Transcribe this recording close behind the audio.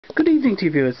Good evening to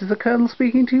you viewers, this is the Colonel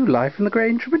speaking to you live from the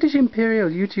Grange for British Imperial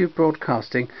YouTube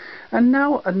Broadcasting, and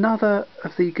now another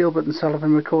of the Gilbert and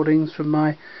Sullivan recordings from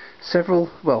my several,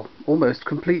 well, almost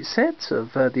complete sets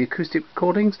of the acoustic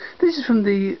recordings. This is from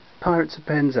the Pirates of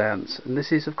Penzance, and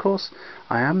this is, of course,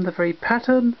 I Am the Very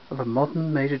Pattern of a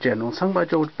Modern Major General, sung by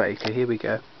George Baker. Here we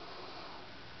go.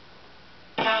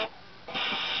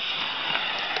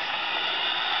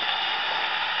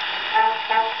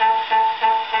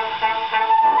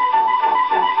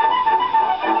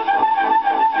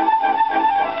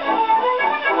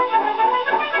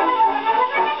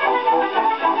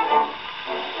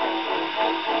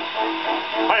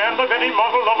 The very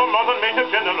model of a modern major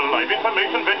general. I've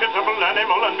information, vegetable,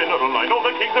 animal, and mineral. I know the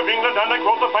kings of England, and I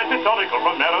quote the facts historical.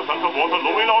 From Marathon to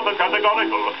Waterloo in all the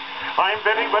categorical. I'm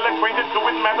very well acquainted too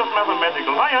with matters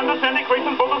mathematical. I understand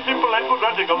equations both the simple and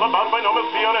quadratical. About binomial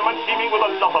theorem and scheming with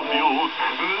a lot of news.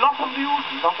 Lot of news.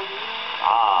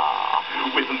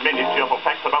 With many cheerful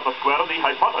facts about the square and the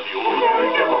hypotenuse.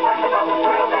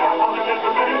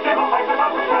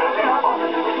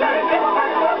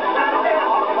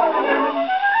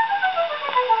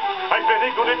 I'm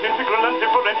very good at integral and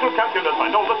differential calculus.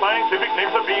 I know the scientific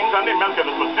names of beings and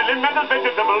immensity, but still in matters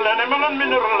vegetable, animal, and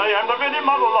mineral, I am the very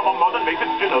model of a modern major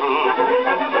general.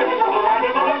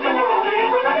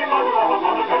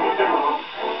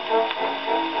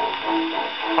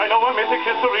 I know Hermetic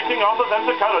history, King Arthur's and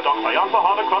the paradox. I answer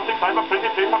hard acrostic type of pretty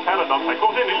paper paradox. I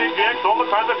quote in Iliad, all the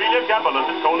kinds of Iliad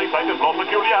Gabalus. It's conic cycles, law,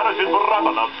 peculiarities,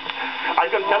 ravenous. I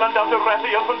can tell and down to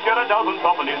Raphael from Gerardo's and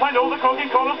Sophones. I know the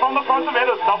croaking chorus from the parts of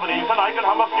Aristophanes, and I can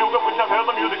hum a fugue of which I've heard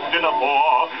the music dinner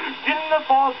for.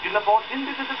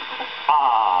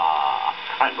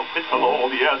 And the pistol all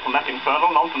the airs from that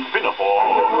infernal nonsense pinafore.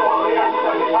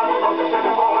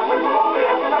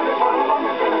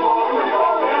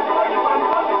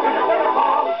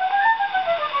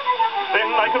 Then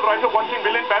I could write a watching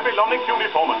bill in Babylonic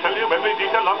uniform and tell you every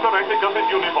detail of correctly because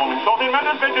it's uniform. In short, in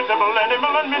matters vegetable,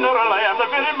 animal, and mineral, I am the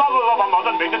very model of a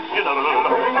modern major general.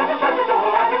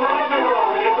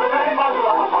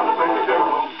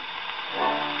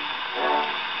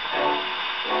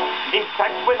 In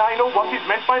fact, when I know what is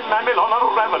meant by mamelon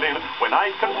or ravelin, when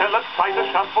I can tell at sight a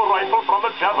shaftful rifle from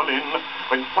a javelin,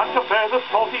 when such affairs as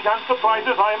sorties and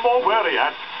surprises I'm more wary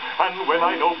at, and when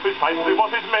I know precisely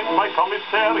what is meant by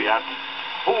commissariat,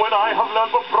 when I have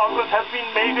learned what progress has been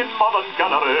made in modern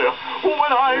gunnery,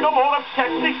 when I know more of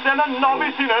tactics than a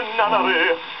novice in a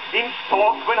nunnery, in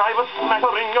short, when I've a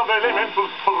smattering of elemental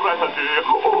strategy.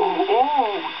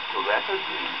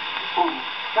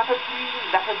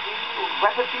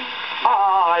 Strategy.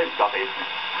 I've got it.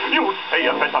 You'd say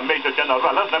a better major general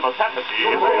has never sat at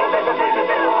sea.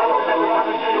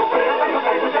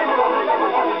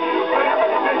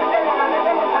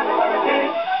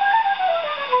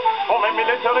 For my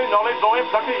military knowledge, though I'm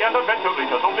plucky and adventurous,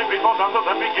 has only been more down to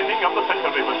the beginning of the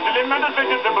century. But still in matters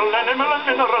vegetable, animal, and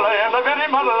mineral, I am the very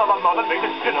model of a modern major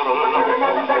general.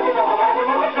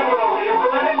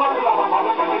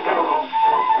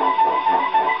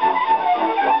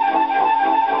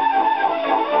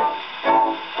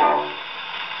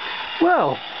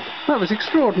 Well, that was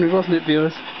extraordinary, wasn't it,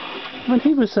 viewers? When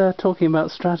he was talking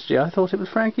about strategy, I thought it was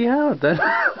Frankie Howard then.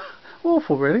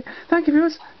 Awful, really. Thank you,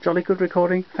 viewers. Jolly good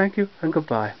recording. Thank you, and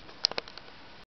goodbye.